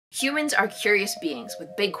Humans are curious beings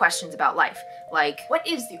with big questions about life, like, what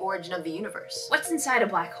is the origin of the universe? What's inside a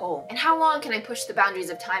black hole? And how long can I push the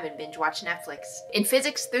boundaries of time and binge watch Netflix? In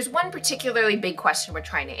physics, there's one particularly big question we're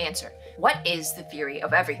trying to answer. What is the theory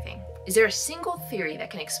of everything? Is there a single theory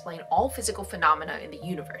that can explain all physical phenomena in the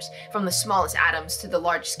universe, from the smallest atoms to the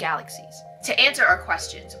largest galaxies? To answer our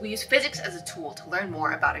questions, we use physics as a tool to learn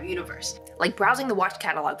more about our universe. Like browsing the watch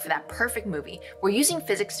catalog for that perfect movie, we're using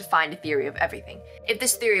physics to find a theory of everything. If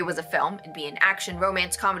this theory was a film, it'd be an action,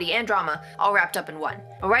 romance, comedy, and drama, all wrapped up in one.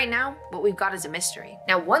 But right now, what we've got is a mystery.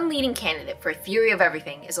 Now, one leading candidate for a theory of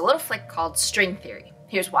everything is a little flick called string theory.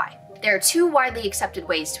 Here's why. There are two widely accepted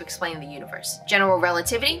ways to explain the universe: general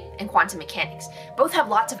relativity and quantum mechanics. Both have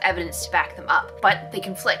lots of evidence to back them up, but they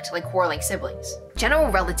conflict like quarreling siblings.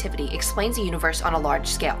 General relativity explains the universe on a large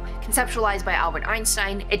scale. Conceptualized by Albert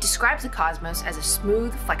Einstein, it describes the cosmos as a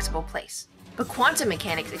smooth, flexible place. But quantum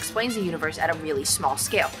mechanics explains the universe at a really small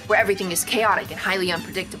scale, where everything is chaotic and highly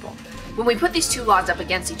unpredictable. When we put these two laws up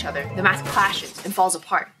against each other, the math clashes and falls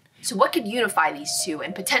apart. So what could unify these two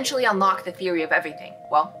and potentially unlock the theory of everything?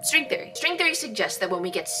 Well, string theory. String theory suggests that when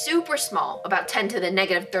we get super small, about 10 to the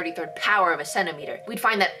negative 33rd power of a centimeter, we'd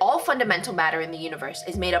find that all fundamental matter in the universe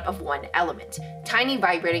is made up of one element: tiny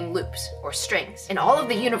vibrating loops, or strings. And all of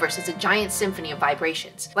the universe is a giant symphony of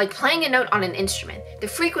vibrations. Like playing a note on an instrument, the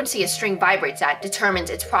frequency a string vibrates at determines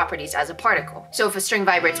its properties as a particle. So if a string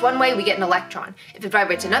vibrates one way, we get an electron. If it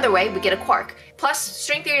vibrates another way, we get a quark. Plus,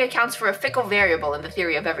 string theory accounts for a fickle variable in the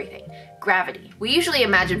theory of everything: gravity. We usually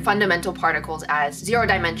imagine fundamental particles as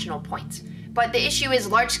zero-dimensional points, but the issue is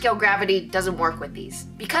large-scale gravity doesn't work with these.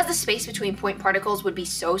 Because the space between point particles would be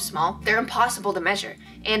so small, they're impossible to measure,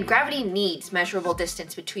 and gravity needs measurable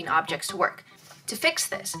distance between objects to work. To fix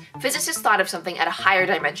this, physicists thought of something at a higher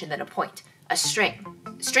dimension than a point: a string.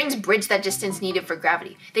 Strings bridge that distance needed for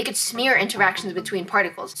gravity. They could smear interactions between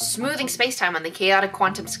particles, smoothing spacetime on the chaotic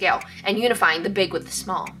quantum scale and unifying the big with the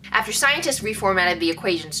small. After scientists reformatted the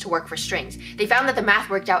equations to work for strings, they found that the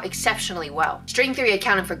math worked out exceptionally well. String theory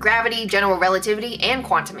accounted for gravity, general relativity, and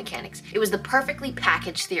quantum mechanics. It was the perfectly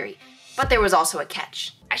packaged theory. But there was also a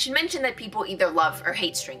catch. I should mention that people either love or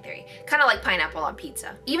hate string theory, kind of like pineapple on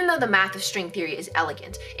pizza. Even though the math of string theory is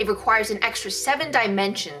elegant, it requires an extra 7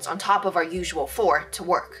 dimensions on top of our usual 4 to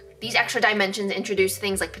work. These extra dimensions introduce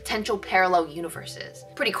things like potential parallel universes.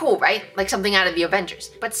 Pretty cool, right? Like something out of the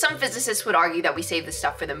Avengers. But some physicists would argue that we save this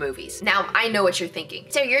stuff for the movies. Now, I know what you're thinking.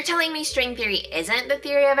 So you're telling me string theory isn't the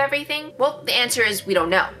theory of everything? Well, the answer is we don't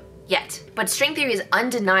know. Yet. But string theory is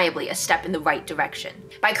undeniably a step in the right direction.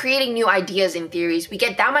 By creating new ideas and theories, we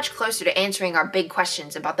get that much closer to answering our big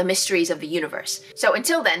questions about the mysteries of the universe. So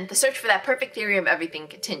until then, the search for that perfect theory of everything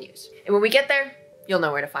continues. And when we get there, you'll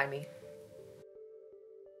know where to find me.